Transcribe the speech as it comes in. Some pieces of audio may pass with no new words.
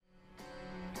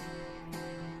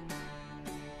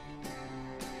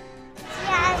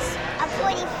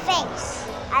Thanks.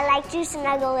 I like to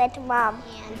snuggle with Mom.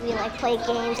 And we like play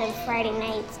games on Friday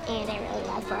nights, and I really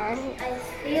love her. I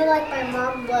feel like my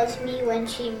mom loves me when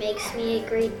she makes me a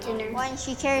great dinner. When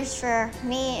she cares for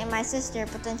me and my sister,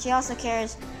 but then she also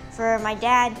cares for my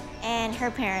dad and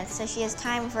her parents, so she has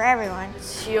time for everyone.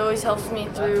 She always helps me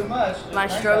through my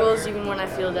struggles, even when I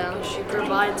feel down. She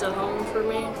provides a home for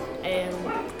me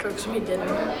and cooks me dinner.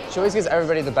 She always gives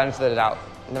everybody the benefit of the doubt.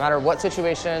 No matter what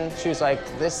situation, she was like,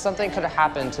 something could have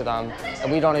happened to them, and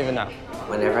we don't even know.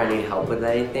 Whenever I need help with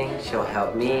anything, she'll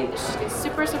help me. She's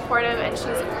super supportive, and she's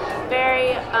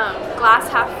very glass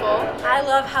half full. I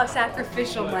love how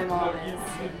sacrificial my mom is.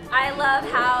 I love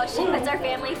how she puts our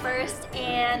family first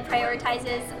and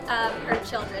prioritizes her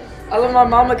children. I love my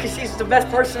mama because she's the best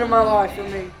person in my life for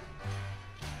me.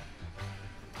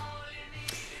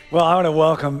 Well, I want to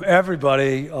welcome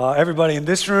everybody in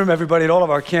this room, everybody at all of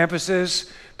our campuses,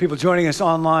 people joining us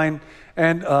online,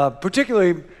 and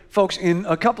particularly folks in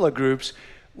a couple of groups.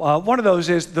 One of those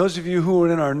is those of you who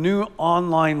are in our new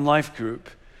online life group.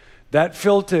 That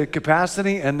filled to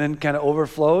capacity and then kind of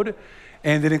overflowed.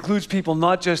 And it includes people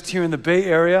not just here in the Bay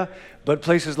Area, but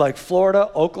places like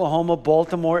Florida, Oklahoma,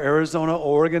 Baltimore, Arizona,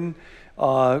 Oregon,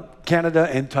 Canada,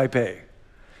 and Taipei.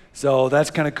 So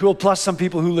that's kind of cool. Plus some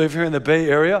people who live here in the Bay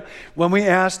Area. When we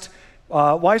asked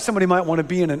why somebody might want to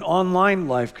be in an online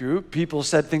life group, people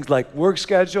said things like work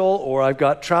schedule or I've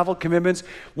got travel commitments.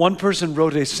 One person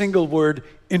wrote a single word,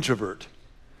 introvert.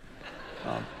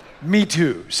 Me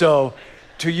too. So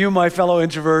to you, my fellow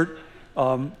introvert,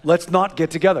 let's not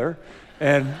get together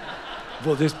and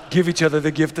we'll just give each other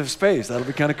the gift of space. That'll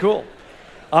be kind of cool.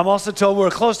 I'm also told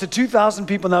we're close to 2,000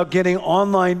 people now getting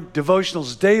online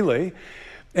devotionals daily.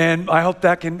 And I hope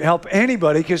that can help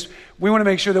anybody because we want to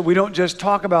make sure that we don't just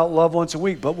talk about love once a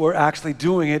week, but we're actually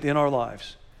doing it in our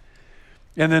lives.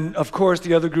 And then, of course,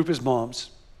 the other group is moms.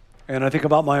 And I think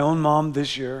about my own mom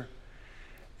this year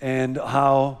and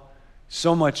how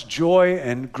so much joy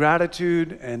and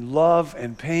gratitude and love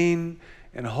and pain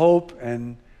and hope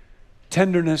and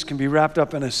tenderness can be wrapped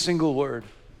up in a single word.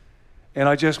 And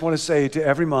I just want to say to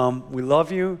every mom, we love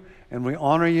you and we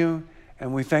honor you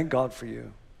and we thank God for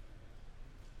you.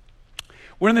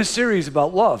 We're in this series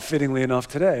about love, fittingly enough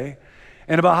today,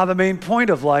 and about how the main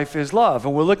point of life is love.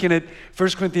 And we're looking at 1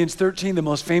 Corinthians 13, the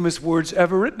most famous words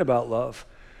ever written about love,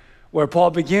 where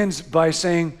Paul begins by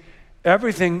saying,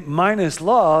 everything minus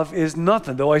love is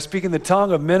nothing. Though I speak in the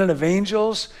tongue of men and of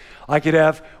angels, I could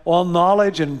have all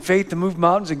knowledge and faith to move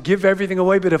mountains and give everything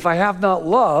away, but if I have not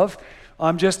love,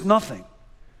 I'm just nothing.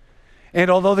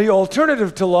 And although the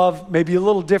alternative to love may be a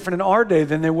little different in our day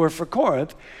than they were for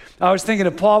Corinth, I was thinking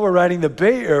if Paul were writing the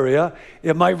Bay Area,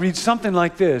 it might read something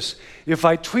like this. If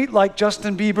I tweet like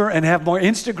Justin Bieber and have more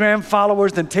Instagram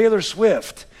followers than Taylor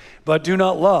Swift, but do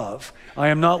not love, I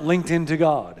am not linked into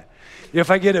God. If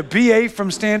I get a BA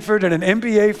from Stanford and an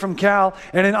MBA from Cal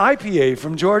and an IPA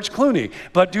from George Clooney,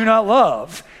 but do not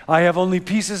love, I have only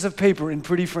pieces of paper in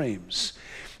pretty frames.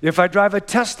 If I drive a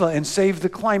Tesla and save the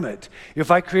climate,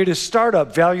 if I create a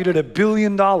startup valued at $1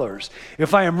 billion,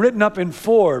 if I am written up in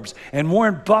Forbes and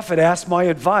Warren Buffett asks my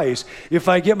advice, if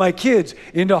I get my kids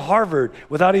into Harvard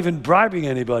without even bribing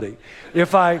anybody,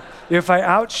 if I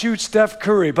outshoot Steph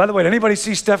Curry. By the way, did anybody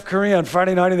see Steph Curry on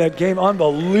Friday night in that game?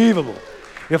 Unbelievable.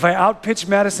 If I outpitch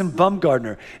Madison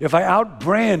Bumgarner, if I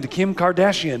outbrand Kim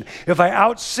Kardashian, if I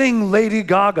outsing Lady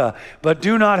Gaga, but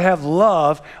do not have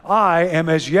love, I am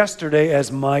as yesterday as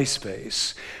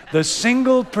MySpace. The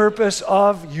single purpose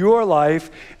of your life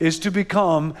is to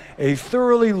become a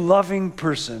thoroughly loving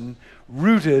person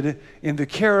rooted in the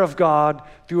care of God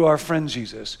through our friend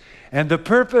Jesus. And the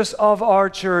purpose of our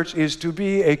church is to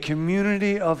be a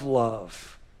community of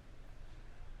love.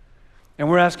 And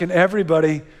we're asking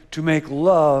everybody to make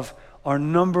love our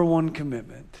number one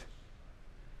commitment.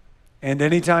 And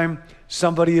anytime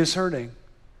somebody is hurting,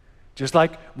 just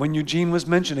like when Eugene was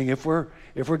mentioning, if we're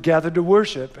gathered to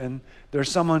worship and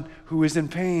there's someone who is in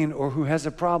pain or who has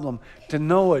a problem, to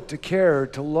know it, to care,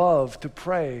 to love, to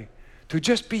pray, to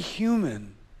just be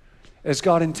human as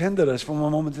God intended us from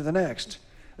one moment to the next.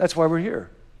 That's why we're here.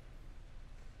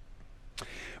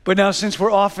 But now, since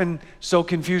we're often so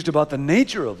confused about the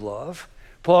nature of love,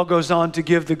 Paul goes on to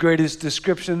give the greatest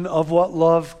description of what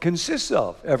love consists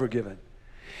of ever given.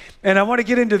 And I want to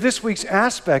get into this week's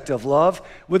aspect of love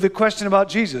with a question about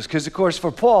Jesus, because, of course,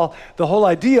 for Paul, the whole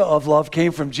idea of love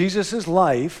came from Jesus'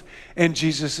 life and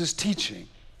Jesus' teaching.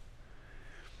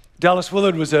 Dallas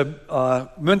Willard was a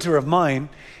mentor of mine,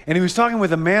 and he was talking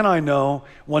with a man I know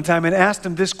one time and asked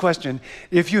him this question: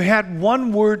 if you had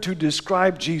one word to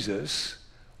describe Jesus,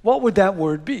 what would that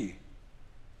word be?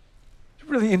 It's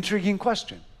a really intriguing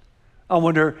question. I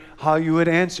wonder how you would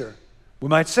answer. We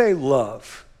might say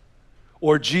love,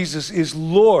 or Jesus is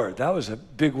Lord. That was a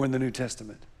big one in the New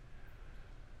Testament.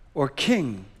 Or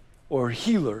King, or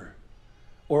Healer,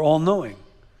 or All-Knowing.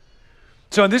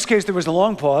 So in this case, there was a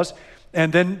long pause,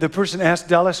 and then the person asked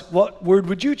Dallas, what word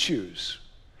would you choose?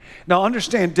 Now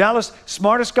understand, Dallas,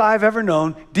 smartest guy I've ever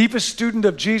known, deepest student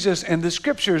of Jesus and the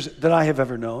scriptures that I have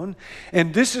ever known,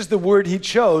 and this is the word he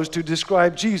chose to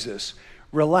describe Jesus.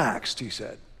 Relaxed, he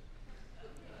said.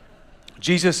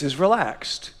 Jesus is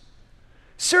relaxed.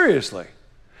 Seriously.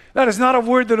 That is not a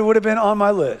word that would have been on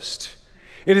my list.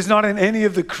 It is not in any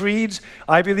of the creeds.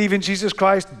 I believe in Jesus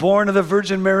Christ, born of the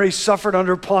Virgin Mary, suffered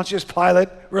under Pontius Pilate,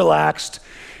 relaxed.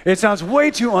 It sounds way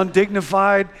too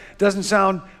undignified, doesn't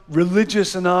sound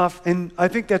religious enough, and I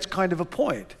think that's kind of a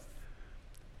point,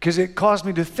 because it caused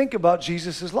me to think about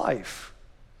Jesus' life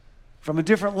from a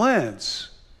different lens.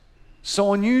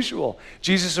 So unusual.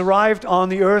 Jesus arrived on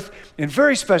the earth in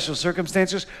very special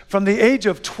circumstances. From the age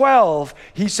of 12,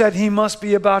 he said he must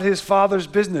be about his Father's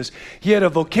business. He had a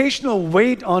vocational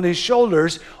weight on his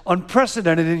shoulders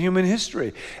unprecedented in human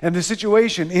history. And the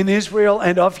situation in Israel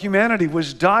and of humanity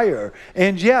was dire.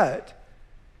 And yet,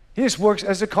 he just works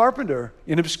as a carpenter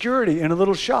in obscurity in a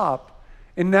little shop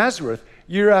in Nazareth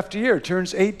year after year,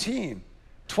 turns 18,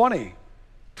 20,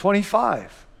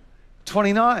 25,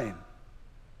 29.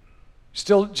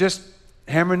 Still just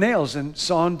hammer nails and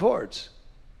sawing boards.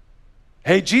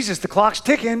 Hey, Jesus, the clock's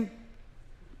ticking.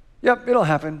 Yep, it'll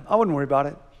happen. I wouldn't worry about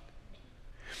it.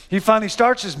 He finally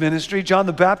starts his ministry. John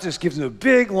the Baptist gives him a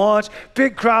big launch,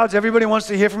 big crowds. Everybody wants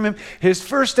to hear from him. His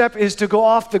first step is to go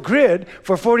off the grid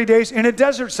for 40 days in a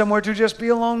desert somewhere to just be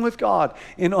alone with God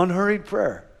in unhurried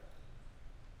prayer.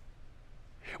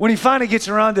 When he finally gets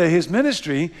around to his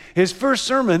ministry, his first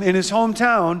sermon in his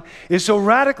hometown is so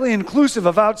radically inclusive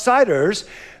of outsiders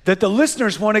that the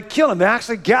listeners want to kill him. They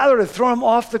actually gather to throw him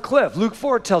off the cliff. Luke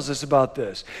 4 tells us about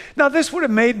this. Now, this would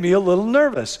have made me a little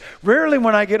nervous. Rarely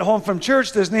when I get home from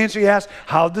church does Nancy ask,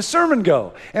 how'd the sermon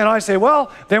go? And I say,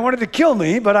 well, they wanted to kill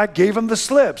me, but I gave them the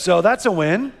slip, so that's a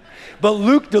win. But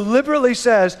Luke deliberately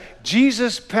says,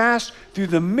 Jesus passed through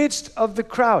the midst of the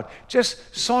crowd,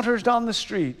 just saunters down the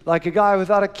street like a guy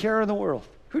without a care in the world.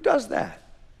 Who does that?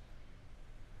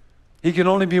 He can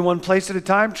only be one place at a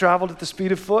time, traveled at the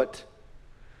speed of foot.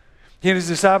 He and his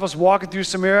disciples walking through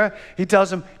Samaria. He tells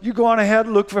them, you go on ahead,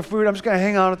 look for food. I'm just going to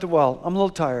hang out at the well. I'm a little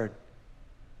tired.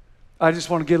 I just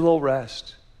want to get a little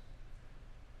rest.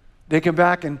 They come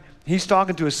back and he's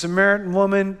talking to a Samaritan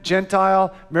woman,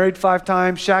 Gentile, married 5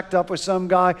 times, shacked up with some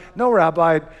guy. No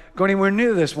rabbi had gone anywhere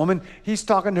near this woman. He's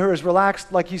talking to her as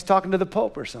relaxed like he's talking to the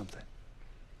Pope or something.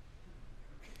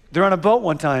 They're on a boat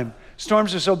one time.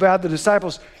 Storms are so bad, the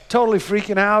disciples totally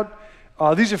freaking out.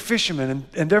 These are fishermen,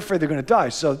 and they're afraid they're going to die.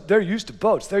 So they're used to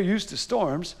boats. They're used to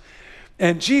storms.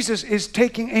 And Jesus is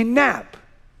taking a nap.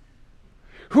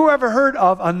 Who ever heard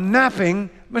of a napping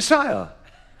Messiah?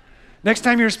 Next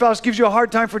time your spouse gives you a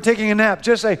hard time for taking a nap,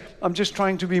 just say, I'm just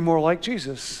trying to be more like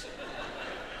Jesus.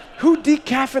 Who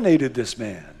decaffeinated this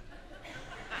man?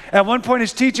 At one point,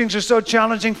 his teachings are so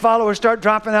challenging, followers start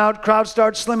dropping out, crowds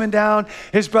start slimming down.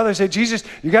 His brothers say, Jesus,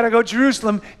 you got to go to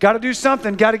Jerusalem, got to do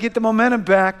something, got to get the momentum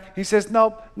back. He says,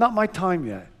 nope, not my time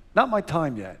yet. Not my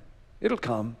time yet. It'll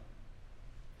come.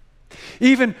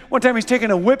 Even one time he's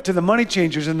taking a whip to the money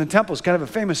changers in the temple. It's kind of a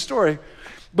famous story.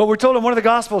 But we're told in one of the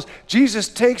Gospels, Jesus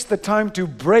takes the time to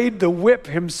braid the whip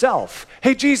himself.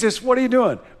 Hey, Jesus, what are you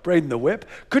doing? Braiding the whip?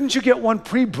 Couldn't you get one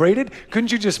pre-braided?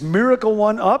 Couldn't you just miracle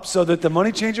one up so that the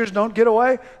money changers don't get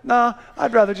away? Nah,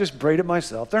 I'd rather just braid it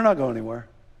myself. They're not going anywhere.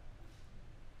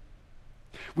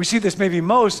 We see this maybe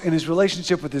most in his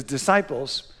relationship with his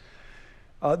disciples.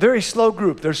 Very slow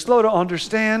group. They're slow to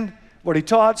understand what he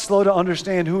taught, slow to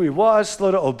understand who he was,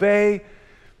 slow to obey,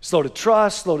 slow to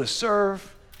trust, slow to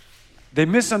serve. They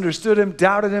misunderstood him,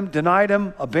 doubted him, denied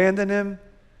him, abandoned him.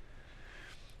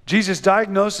 Jesus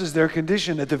diagnoses their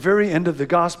condition at the very end of the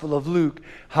Gospel of Luke.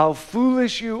 How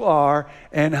foolish you are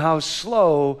and how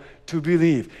slow to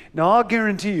believe. Now, I'll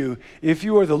guarantee you, if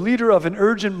you are the leader of an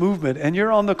urgent movement and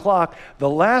you're on the clock, the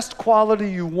last quality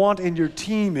you want in your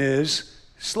team is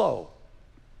slow.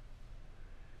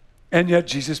 And yet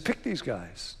Jesus picked these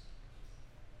guys.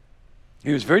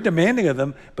 He was very demanding of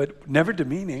them, but never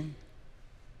demeaning.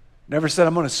 Never said,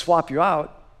 I'm going to swap you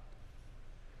out.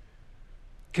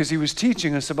 Because he was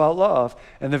teaching us about love.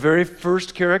 And the very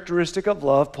first characteristic of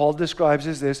love, Paul describes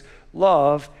as this: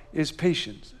 love is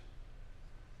patience.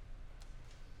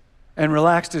 And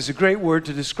relaxed is a great word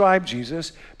to describe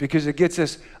Jesus because it gets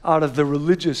us out of the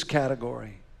religious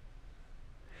category.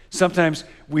 Sometimes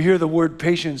we hear the word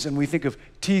patience and we think of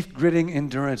teeth-gritting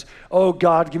endurance. Oh,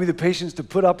 God, give me the patience to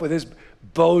put up with this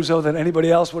bozo that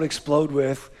anybody else would explode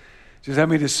with. Just help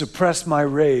me to suppress my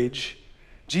rage.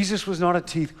 Jesus was not a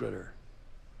teeth-gritter.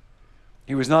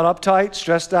 He was not uptight,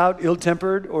 stressed out,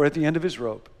 ill-tempered, or at the end of his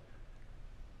rope.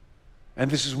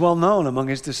 And this is well known among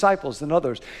his disciples and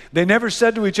others. They never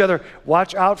said to each other,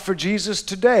 watch out for Jesus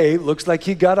today. Looks like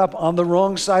he got up on the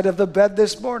wrong side of the bed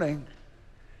this morning.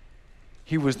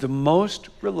 He was the most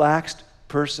relaxed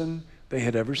person they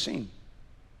had ever seen.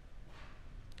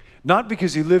 Not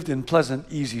because he lived in pleasant,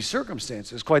 easy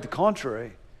circumstances, quite the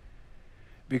contrary.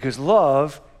 Because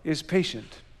love is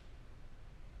patient.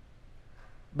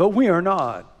 But we are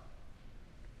not.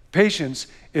 Patience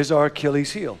is our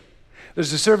Achilles heel.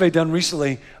 There's a survey done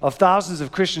recently of thousands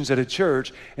of Christians at a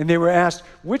church, and they were asked,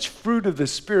 which fruit of the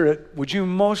Spirit would you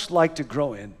most like to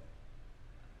grow in?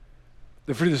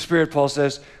 The fruit of the Spirit, Paul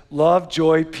says, love,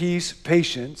 joy, peace,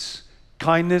 patience,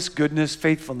 kindness, goodness,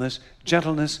 faithfulness,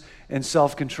 gentleness, and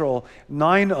self-control.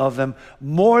 9 of them,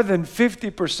 more than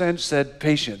 50% said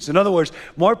patience. In other words,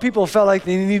 more people felt like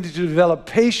they needed to develop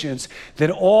patience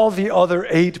than all the other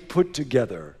 8 put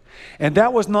together. And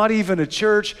that was not even a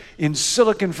church in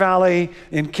Silicon Valley,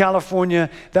 in California.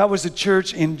 That was a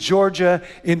church in Georgia,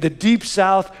 in the deep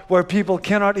South, where people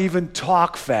cannot even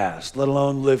talk fast, let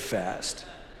alone live fast.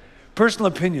 Personal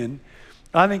opinion,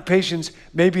 I think patience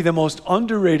may be the most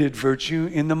underrated virtue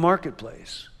in the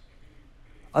marketplace.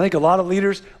 I think a lot of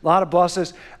leaders, a lot of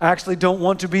bosses actually don't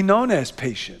want to be known as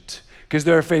patient because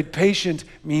they're afraid patient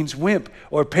means wimp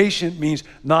or patient means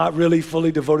not really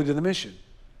fully devoted to the mission.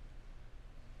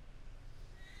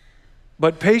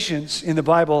 But patience in the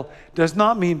Bible does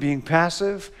not mean being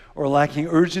passive or lacking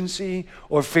urgency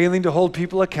or failing to hold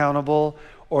people accountable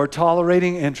or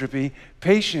tolerating entropy.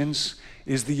 Patience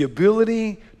is the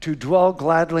ability to dwell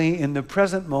gladly in the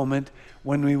present moment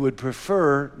when we would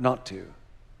prefer not to.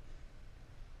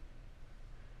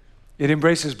 It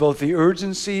embraces both the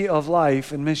urgency of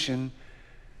life and mission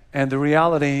and the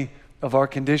reality of our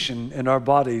condition and our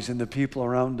bodies and the people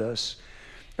around us.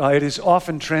 It is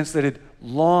often translated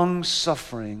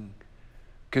long-suffering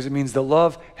because it means that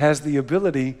love has the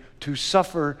ability to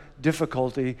suffer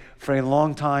difficulty for a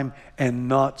long time and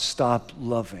not stop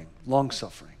loving.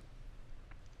 Long-suffering.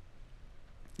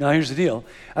 Now here's the deal.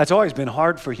 That's always been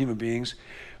hard for human beings.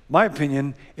 My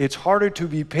opinion, it's harder to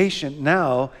be patient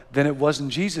now than it was in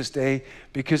Jesus' day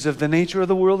because of the nature of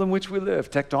the world in which we live.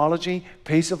 Technology,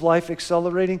 pace of life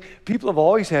accelerating. People have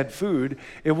always had food.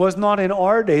 It was not in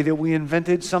our day that we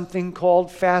invented something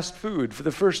called fast food. For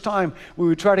the first time, we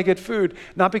would try to get food,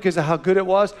 not because of how good it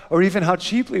was or even how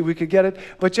cheaply we could get it,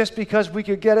 but just because we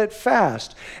could get it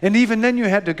fast. And even then you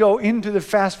had to go into the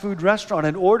fast food restaurant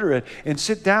and order it and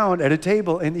sit down at a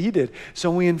table and eat it.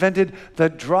 So we invented the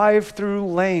drive-through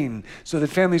lane so that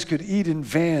families could eat in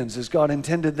vans as God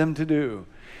intended them to do.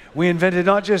 We invented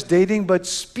not just dating, but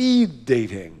speed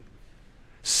dating,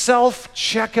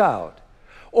 self-checkout,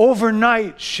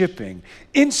 overnight shipping,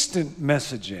 instant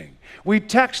messaging. We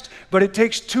text, but it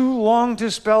takes too long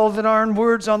to spell the darn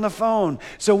words on the phone.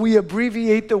 So we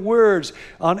abbreviate the words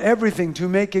on everything to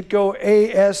make it go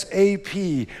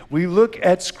ASAP. We look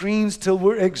at screens till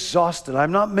we're exhausted.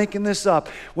 I'm not making this up.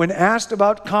 When asked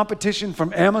about competition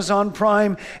from Amazon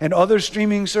Prime and other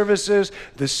streaming services,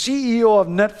 the CEO of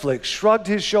Netflix shrugged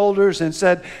his shoulders and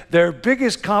said their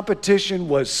biggest competition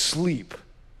was sleep.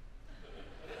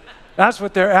 That's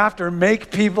what they're after.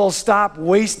 Make people stop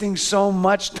wasting so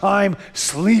much time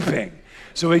sleeping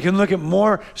so we can look at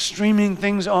more streaming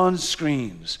things on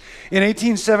screens. In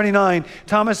 1879,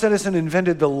 Thomas Edison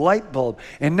invented the light bulb,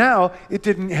 and now it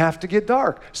didn't have to get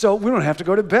dark. So we don't have to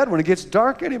go to bed when it gets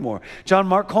dark anymore. John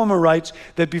Mark Comer writes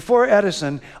that before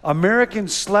Edison,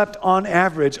 Americans slept on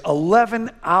average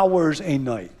 11 hours a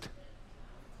night.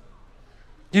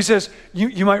 He says,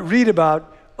 you might read about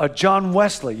John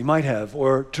Wesley, you might have,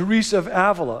 or Teresa of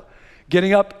Avila,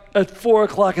 getting up at 4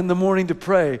 o'clock in the morning to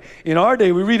pray. In our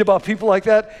day, we read about people like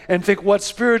that and think what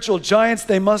spiritual giants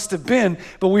they must have been,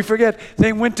 but we forget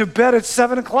they went to bed at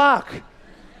 7 o'clock.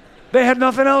 They had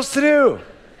nothing else to do.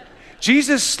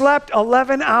 Jesus slept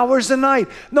 11 hours a night.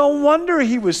 No wonder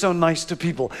he was so nice to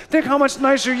people. Think how much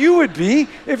nicer you would be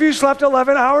if you slept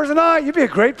 11 hours a night. You'd be a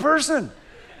great person.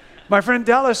 My friend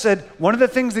Dallas said, one of the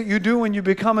things that you do when you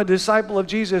become a disciple of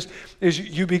Jesus is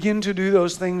you begin to do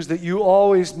those things that you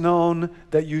always known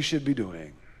that you should be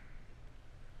doing.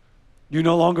 You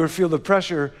no longer feel the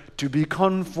pressure to be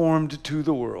conformed to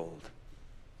the world.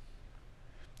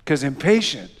 Because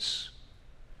impatience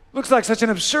looks like such an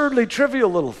absurdly trivial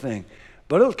little thing,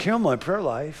 but it'll kill my prayer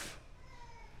life.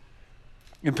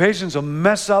 Impatience will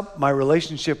mess up my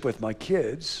relationship with my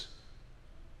kids.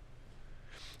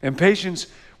 Impatience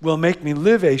will make me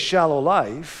live a shallow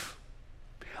life.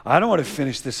 I don't want to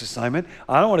finish this assignment.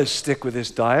 I don't want to stick with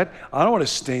this diet. I don't want to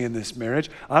stay in this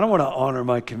marriage. I don't want to honor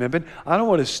my commitment. I don't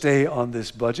want to stay on this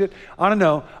budget. I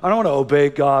don't want to obey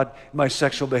God in my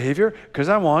sexual behavior because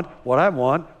I want what I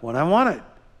want when I want it.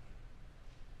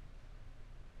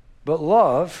 But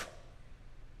love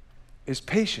is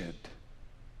patient,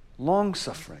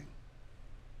 long-suffering.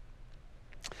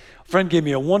 A friend gave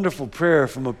me a wonderful prayer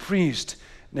from a priest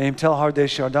named Teilhard de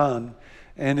Chardin.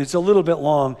 And it's a little bit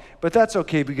long, but that's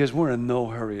okay because we're in no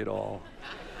hurry at all.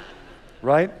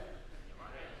 Right?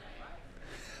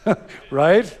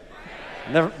 Right?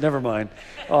 Never mind.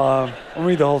 I'll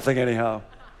read the whole thing anyhow.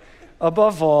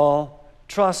 Above all,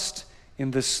 trust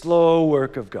in the slow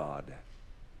work of God.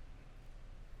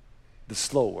 The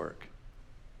slow work.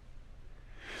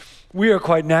 We are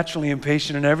quite naturally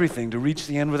impatient in everything to reach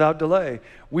the end without delay.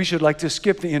 We should like to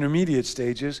skip the intermediate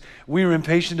stages. We are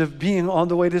impatient of being on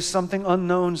the way to something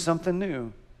unknown, something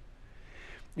new.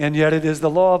 And yet it is the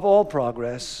law of all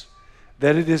progress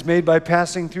that it is made by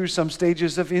passing through some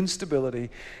stages of instability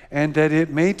and that it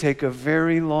may take a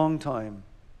very long time.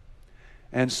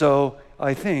 And so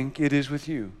I think it is with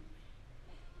you.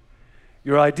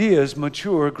 Your ideas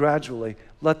mature gradually.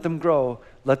 Let them grow.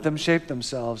 Let them shape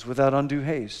themselves without undue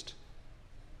haste.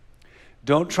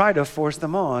 Don't try to force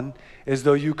them on as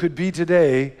though you could be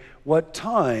today what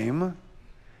time,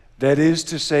 that is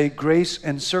to say, grace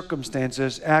and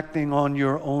circumstances acting on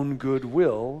your own good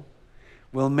will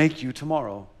make you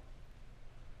tomorrow.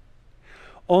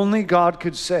 Only God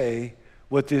could say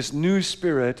what this new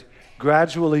spirit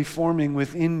gradually forming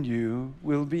within you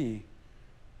will be.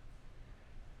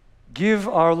 Give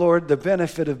our Lord the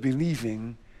benefit of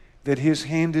believing that His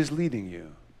hand is leading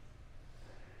you.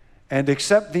 And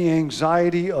accept the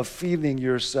anxiety of feeling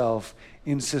yourself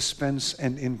in suspense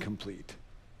and incomplete.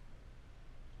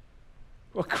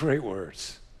 What great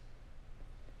words.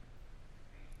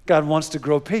 God wants to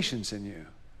grow patience in you.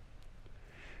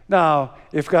 Now,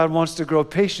 if God wants to grow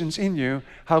patience in you,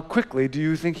 how quickly do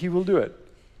you think He will do it?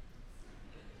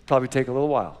 Probably take a little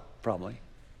while, probably.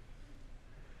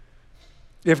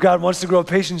 If God wants to grow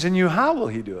patience in you, how will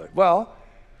He do it? Well,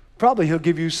 probably He'll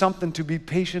give you something to be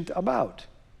patient about.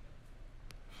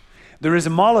 There is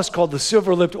a mollusk called the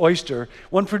silver-lipped oyster.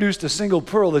 One produced a single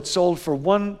pearl that sold for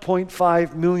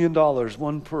 $1.5 million,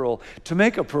 one pearl. To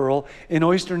make a pearl, an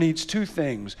oyster needs two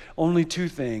things, only two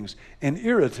things, an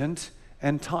irritant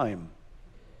and time.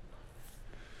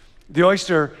 The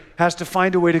oyster has to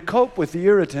find a way to cope with the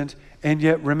irritant and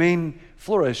yet remain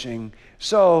flourishing.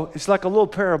 So it's like a little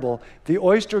parable. The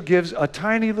oyster gives a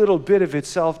tiny little bit of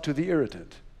itself to the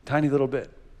irritant, tiny little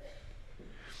bit.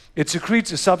 It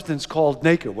secretes a substance called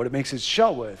nacre, what it makes its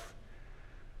shell with.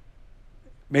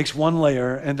 Makes one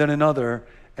layer and then another,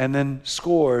 and then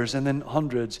scores, and then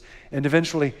hundreds, and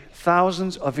eventually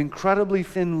thousands of incredibly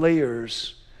thin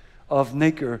layers of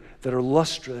nacre that are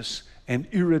lustrous and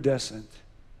iridescent.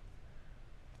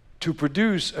 To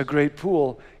produce a great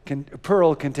pearl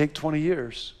can take 20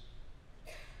 years.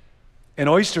 An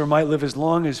oyster might live as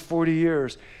long as 40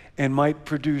 years and might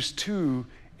produce two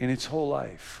in its whole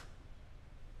life.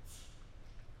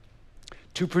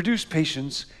 To produce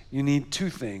patience, you need two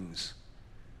things,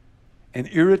 an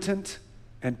irritant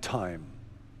and time.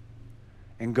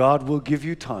 And God will give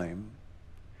you time,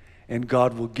 and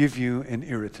God will give you an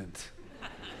irritant.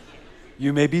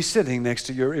 You may be sitting next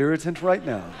to your irritant right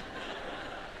now.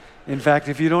 In fact,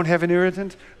 if you don't have an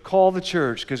irritant, call the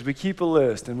church because we keep a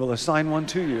list and we'll assign one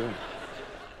to you.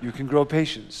 You can grow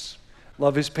patience.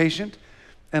 Love is patient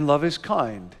and love is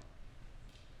kind.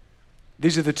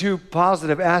 These are the two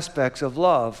positive aspects of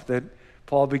love that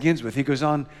Paul begins with. He goes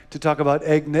on to talk about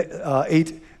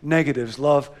 8 negatives.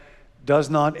 Love does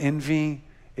not envy,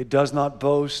 it does not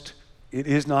boast, it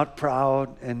is not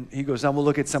proud. And he goes on, we'll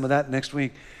look at some of that next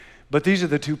week. But these are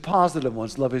the two positive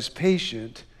ones. Love is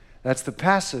patient, that's the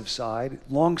passive side.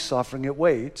 Long-suffering, it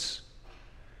waits.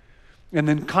 And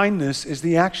then kindness is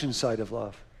the action side of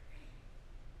love.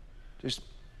 Just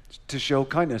to show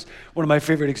kindness. One of my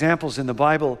favorite examples in the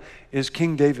Bible is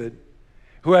King David,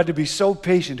 who had to be so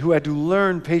patient, who had to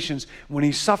learn patience when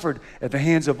he suffered at the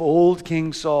hands of old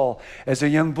King Saul. As a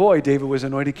young boy, David was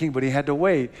anointed king, but he had to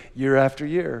wait year after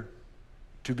year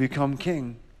to become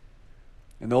king.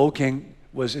 And the old king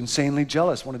was insanely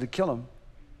jealous, wanted to kill him.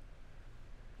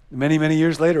 Many, many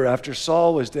years later, after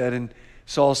Saul was dead and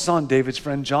Saul's son, David's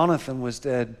friend Jonathan, was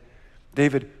dead,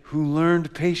 David, who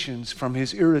learned patience from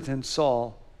his irritant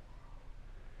Saul,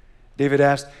 David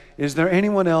asked, is there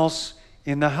anyone else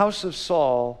in the house of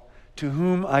Saul to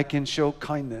whom I can show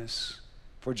kindness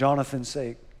for Jonathan's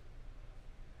sake.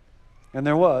 And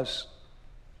there was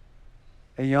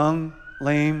a young,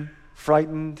 lame,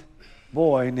 frightened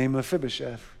boy named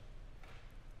Mephibosheth.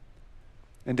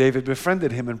 And David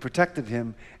befriended him and protected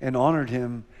him and honored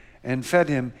him and fed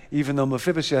him, even though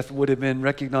Mephibosheth would have been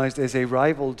recognized as a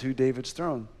rival to David's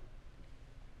throne.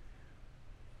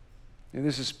 And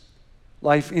this is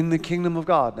life in the kingdom of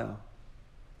God now.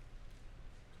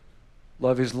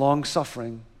 Love is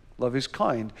long-suffering. Love is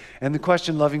kind. And the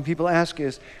question loving people ask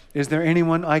is there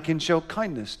anyone I can show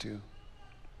kindness to?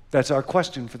 That's our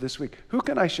question for this week. Who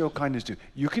can I show kindness to?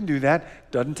 You can do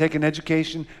that. Doesn't take an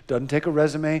education, doesn't take a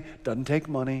resume, doesn't take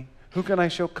money. Who can I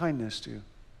show kindness to?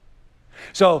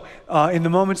 So, in the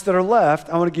moments that are left,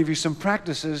 I want to give you some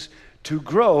practices to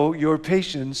grow your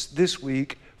patience this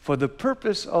week for the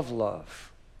purpose of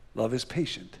love. Love is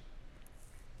patient.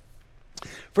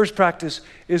 First practice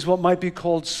is what might be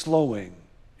called slowing.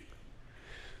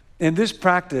 In this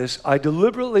practice, I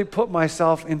deliberately put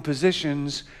myself in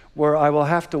positions where I will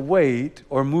have to wait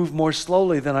or move more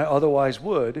slowly than I otherwise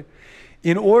would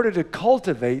in order to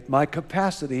cultivate my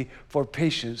capacity for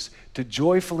patience to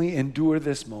joyfully endure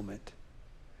this moment.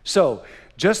 So,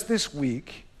 just this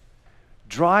week,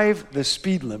 drive the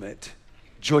speed limit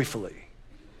joyfully.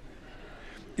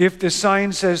 If the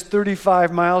sign says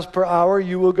 35 miles per hour,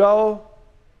 you will go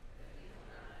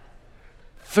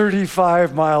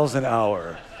 35 miles an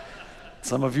hour.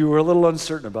 Some of you are a little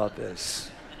uncertain about this.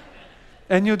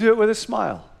 And you'll do it with a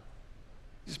smile.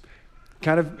 Just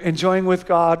kind of enjoying with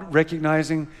God,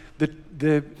 recognizing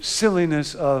the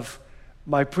silliness of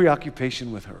my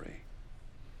preoccupation with hurry.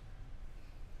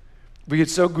 We get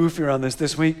so goofy around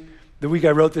this week. The week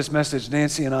I wrote this message,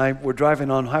 Nancy and I were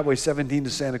driving on Highway 17 to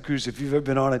Santa Cruz. If you've ever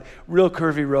been on it, real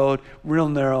curvy road, real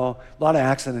narrow, a lot of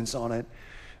accidents on it.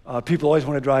 People always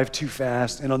want to drive too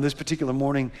fast. And on this particular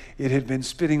morning, it had been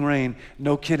spitting rain.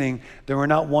 No kidding. There were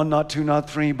not one, not two, not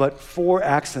three, but 4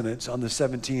 accidents on the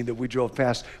 17 that we drove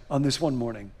past on this one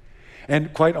morning.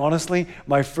 And quite honestly,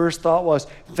 my first thought was,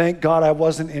 thank God I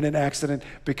wasn't in an accident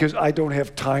because I don't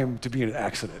have time to be in an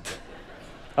accident.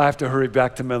 I have to hurry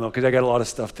back to Menlo because I got a lot of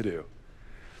stuff to do.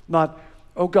 Not,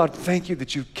 oh God, thank you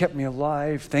that you kept me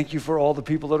alive. Thank you for all the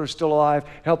people that are still alive.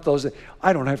 Help those that,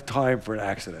 I don't have time for an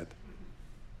accident.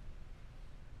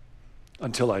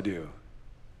 Until I do.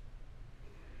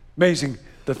 Amazing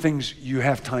the things you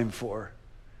have time for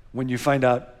when you find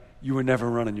out you were never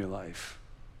running your life.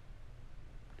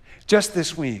 Just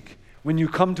this week, when you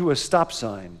come to a stop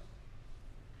sign,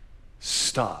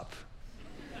 stop.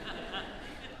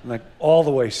 Like all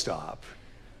the way stop.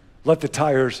 Let the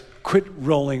tires quit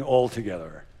rolling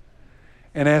altogether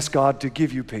and ask God to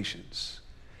give you patience.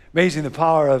 Amazing the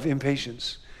power of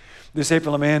impatience. This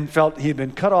April, a man felt he had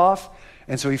been cut off,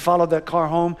 and so he followed that car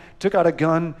home, took out a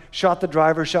gun, shot the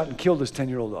driver, shot and killed his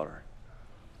 10-year-old daughter.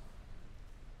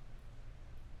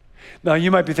 Now,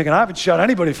 you might be thinking, I haven't shot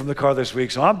anybody from the car this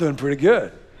week, so I'm doing pretty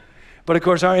good. But of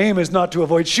course, our aim is not to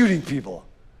avoid shooting people.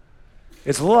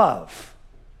 It's love.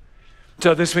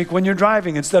 So this week when you're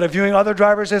driving, instead of viewing other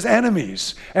drivers as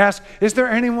enemies, ask, is there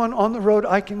anyone on the road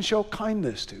I can show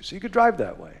kindness to? So you could drive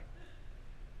that way.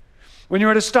 When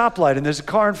you're at a stoplight and there's a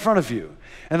car in front of you,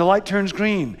 and the light turns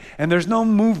green, and there's no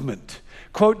movement,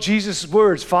 quote Jesus'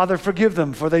 words, Father, forgive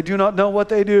them, for they do not know what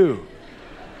they do.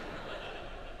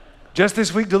 Just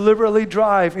this week, deliberately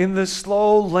drive in the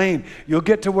slow lane. You'll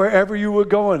get to wherever you were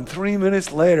going 3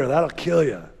 minutes later. That'll kill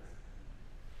you.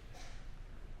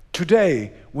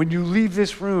 Today, when you leave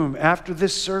this room after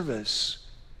this service,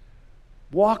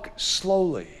 walk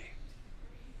slowly.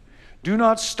 Do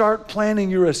not start planning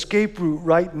your escape route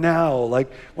right now,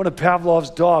 like one of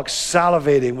Pavlov's dogs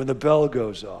salivating when the bell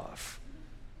goes off.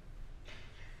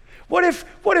 What if,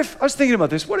 I was thinking about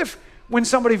this, what if when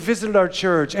somebody visited our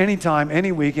church anytime,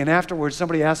 any week, and afterwards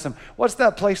somebody asked them, what's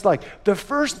that place like? The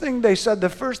first thing they said, the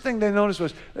first thing they noticed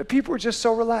was that people were just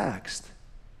so relaxed.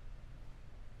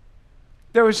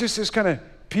 There was just this kind of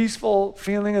peaceful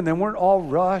feeling, and they weren't all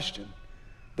rushed, and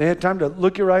they had time to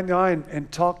look you right in the eye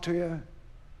and talk to you.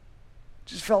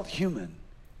 Just felt human.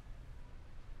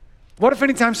 What if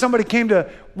anytime somebody came to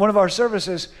one of our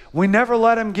services, we never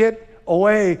let them get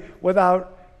away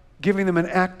without giving them an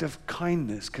act of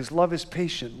kindness, because love is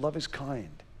patient, love is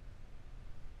kind.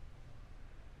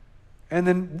 And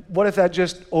then what if that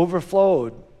just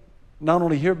overflowed, not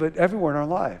only here, but everywhere in our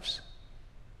lives?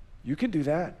 You can do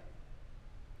that.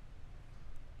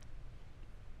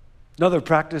 Another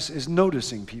practice is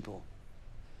noticing people.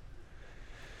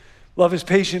 Love is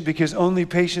patient because only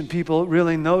patient people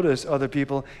really notice other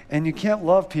people, and you can't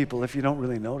love people if you don't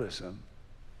really notice them.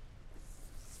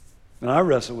 And I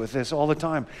wrestle with this all the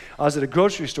time. I was at a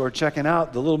grocery store checking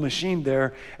out. The little machine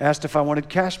there asked if I wanted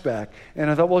cash back. And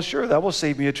I thought, well, sure, that will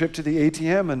save me a trip to the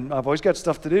ATM, and I've always got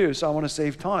stuff to do, so I want to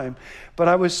save time. But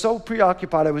I was so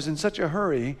preoccupied, I was in such a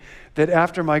hurry, that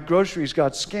after my groceries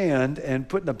got scanned and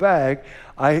put in a bag,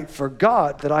 I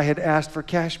forgot that I had asked for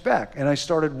cash back. And I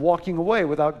started walking away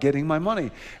without getting my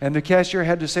money. And the cashier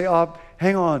had to say,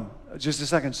 hang on just a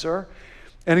second, sir.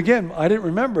 And again, I didn't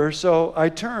remember, so I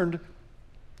turned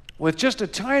with just a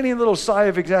tiny little sigh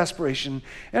of exasperation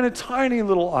and a tiny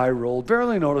little eye roll,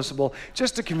 barely noticeable,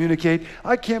 just to communicate,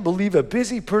 I can't believe a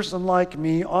busy person like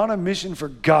me on a mission for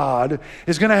God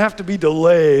is going to have to be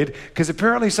delayed because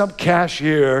apparently some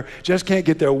cashier just can't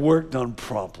get their work done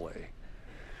promptly.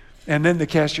 And then the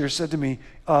cashier said to me,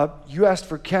 you asked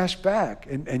for cash back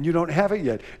and you don't have it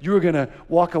yet. You were going to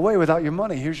walk away without your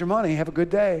money. Here's your money. Have a good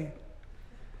day.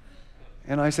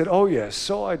 And I said, oh, yes,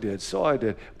 so I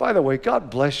did. By the way,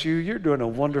 God bless you. You're doing a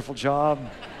wonderful job.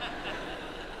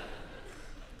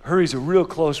 Hurry's a real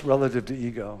close relative to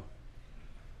ego.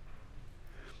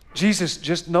 Jesus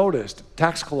just noticed a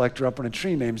tax collector up in a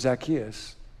tree named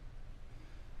Zacchaeus.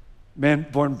 Man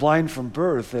born blind from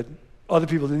birth that other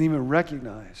people didn't even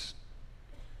recognize.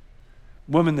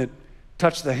 Woman that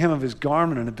touched the hem of his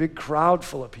garment in a big crowd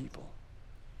full of people.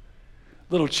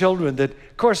 Little children that,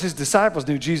 of course, his disciples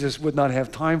knew Jesus would not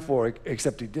have time for,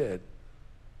 except he did.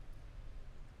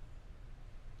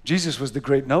 Jesus was the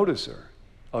great noticer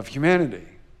of humanity.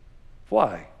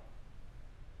 Why?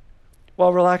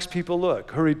 Well, relaxed people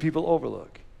look, hurried people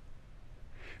overlook.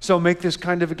 So make this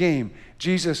kind of a game.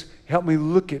 Jesus, help me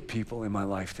look at people in my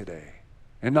life today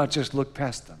and not just look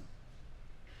past them.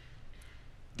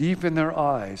 Deep in their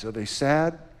eyes, are they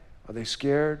sad? Are they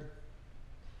scared?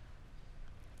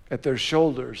 At their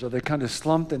shoulders, are they kind of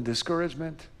slumped in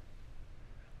discouragement?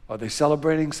 Are they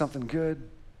celebrating something good?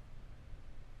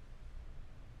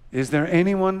 Is there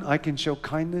anyone I can show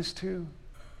kindness to?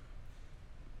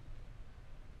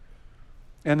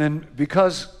 And then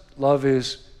because love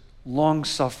is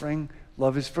long-suffering,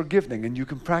 love is forgiving, and you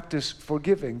can practice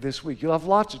forgiving this week. You'll have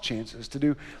lots of chances to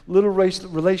do little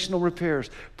relational repairs.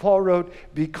 Paul wrote,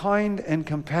 be kind and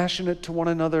compassionate to one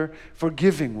another,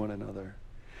 forgiving one another,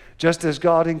 just as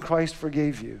God in Christ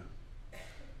forgave you.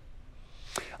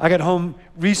 I got home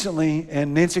recently,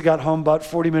 and Nancy got home about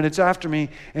 40 minutes after me,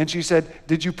 and she said,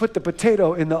 did you put the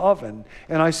potato in the oven?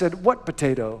 And I said, what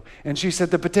potato? And she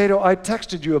said, the potato I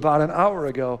texted you about an hour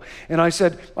ago. And I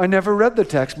said, I never read the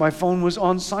text. My phone was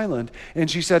on silent.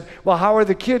 And she said, well, how are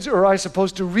the kids or I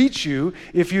supposed to reach you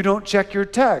if you don't check your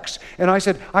text? And I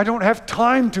said, I don't have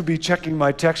time to be checking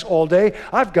my text all day.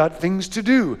 I've got things to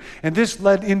do. And this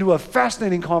led into a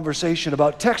fascinating conversation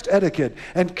about text etiquette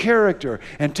and character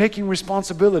and taking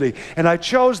responsibility. And I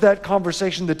chose that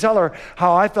conversation to tell her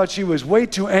how I thought she was way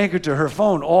too anchored to her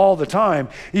phone all the time,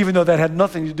 even though that had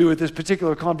nothing to do with this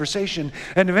particular conversation.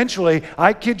 And eventually,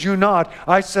 I kid you not,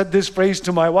 I said this phrase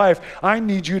to my wife, I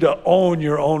need you to own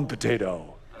your own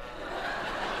potato.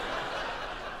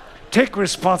 Take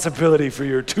responsibility for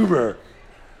your tuber.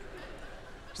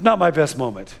 It's not my best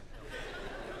moment.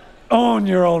 Own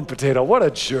your own potato. What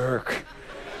a jerk.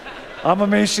 I'm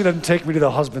amazed she doesn't take me to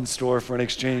the husband store for an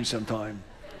exchange sometime.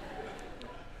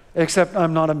 Except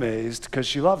I'm not amazed because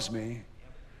she loves me.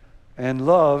 And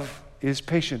love is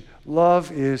patient.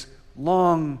 Love is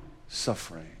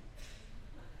long-suffering.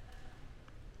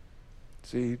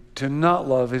 See, to not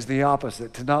love is the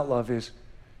opposite. To not love is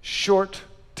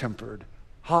short-tempered,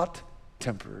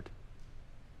 hot-tempered.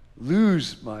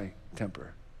 Lose my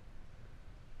temper.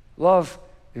 Love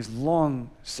is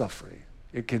long-suffering.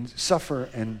 It can suffer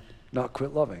and not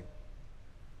quit loving.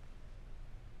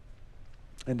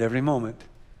 And every moment,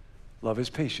 love is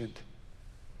patient.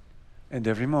 And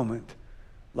every moment,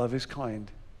 love is kind.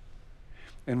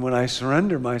 And when I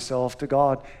surrender myself to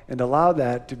God and allow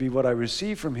that to be what I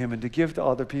receive from Him and to give to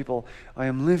other people, I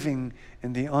am living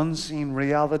in the unseen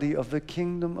reality of the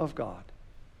kingdom of God.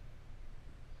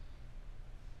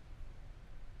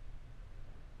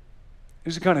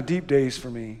 These are kind of deep days for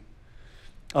me.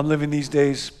 I'm living these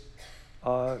days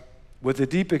with a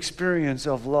deep experience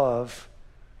of love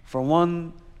for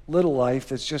one little life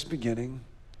that's just beginning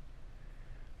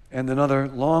and another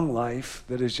long life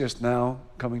that is just now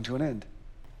coming to an end.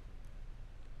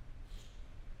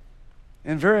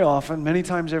 And very often, many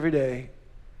times every day,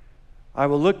 I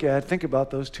will think about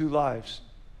those two lives,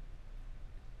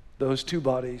 those two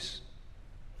bodies,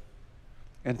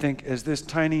 and think, as this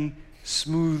tiny,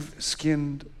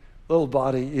 smooth-skinned little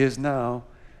body is now,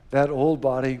 that old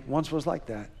body once was like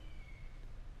that.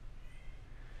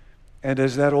 And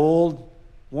as that old,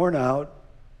 worn out,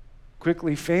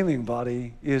 quickly failing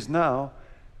body is now,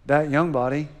 that young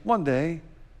body, one day,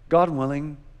 God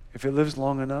willing, if it lives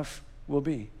long enough, will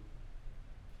be.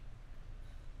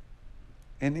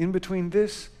 And in between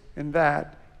this and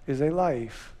that is a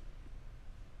life.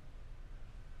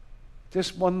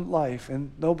 Just one life,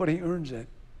 and nobody earns it.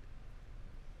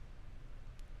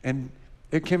 And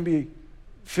it can be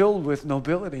filled with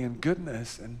nobility and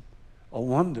goodness and a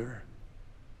wonder.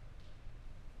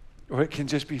 Or it can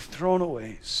just be thrown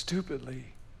away stupidly,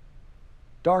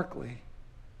 darkly.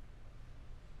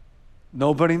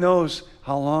 Nobody knows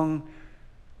how long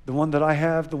the one that I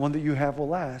have, the one that you have will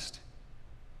last.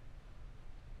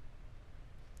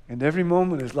 And every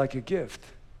moment is like a gift.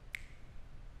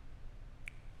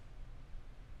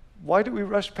 Why do we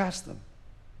rush past them?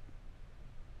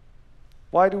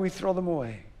 Why do we throw them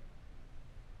away?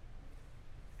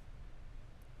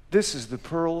 This is the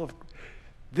pearl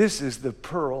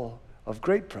of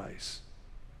great price.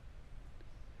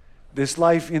 This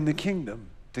life in the kingdom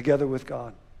together with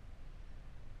God.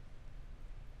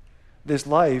 This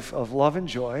life of love and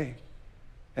joy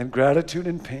and gratitude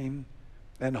and pain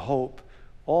and hope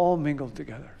all mingled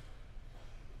together.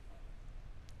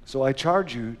 So I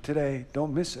charge you today,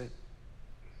 don't miss it.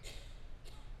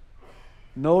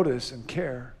 Notice and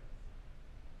care.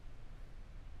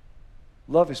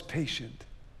 Love is patient.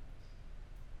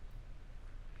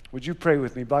 Would you pray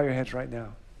with me? Bow your heads right now.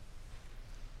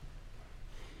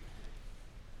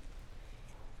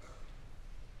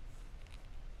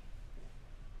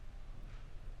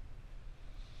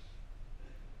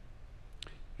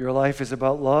 Your life is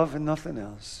about love and nothing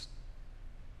else.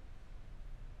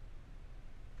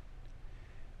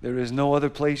 There is no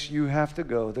other place you have to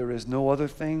go. There is no other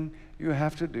thing you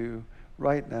have to do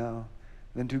right now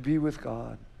than to be with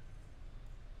God.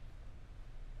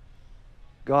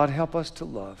 God, help us to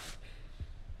love.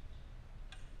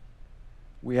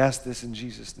 We ask this in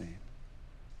Jesus' name.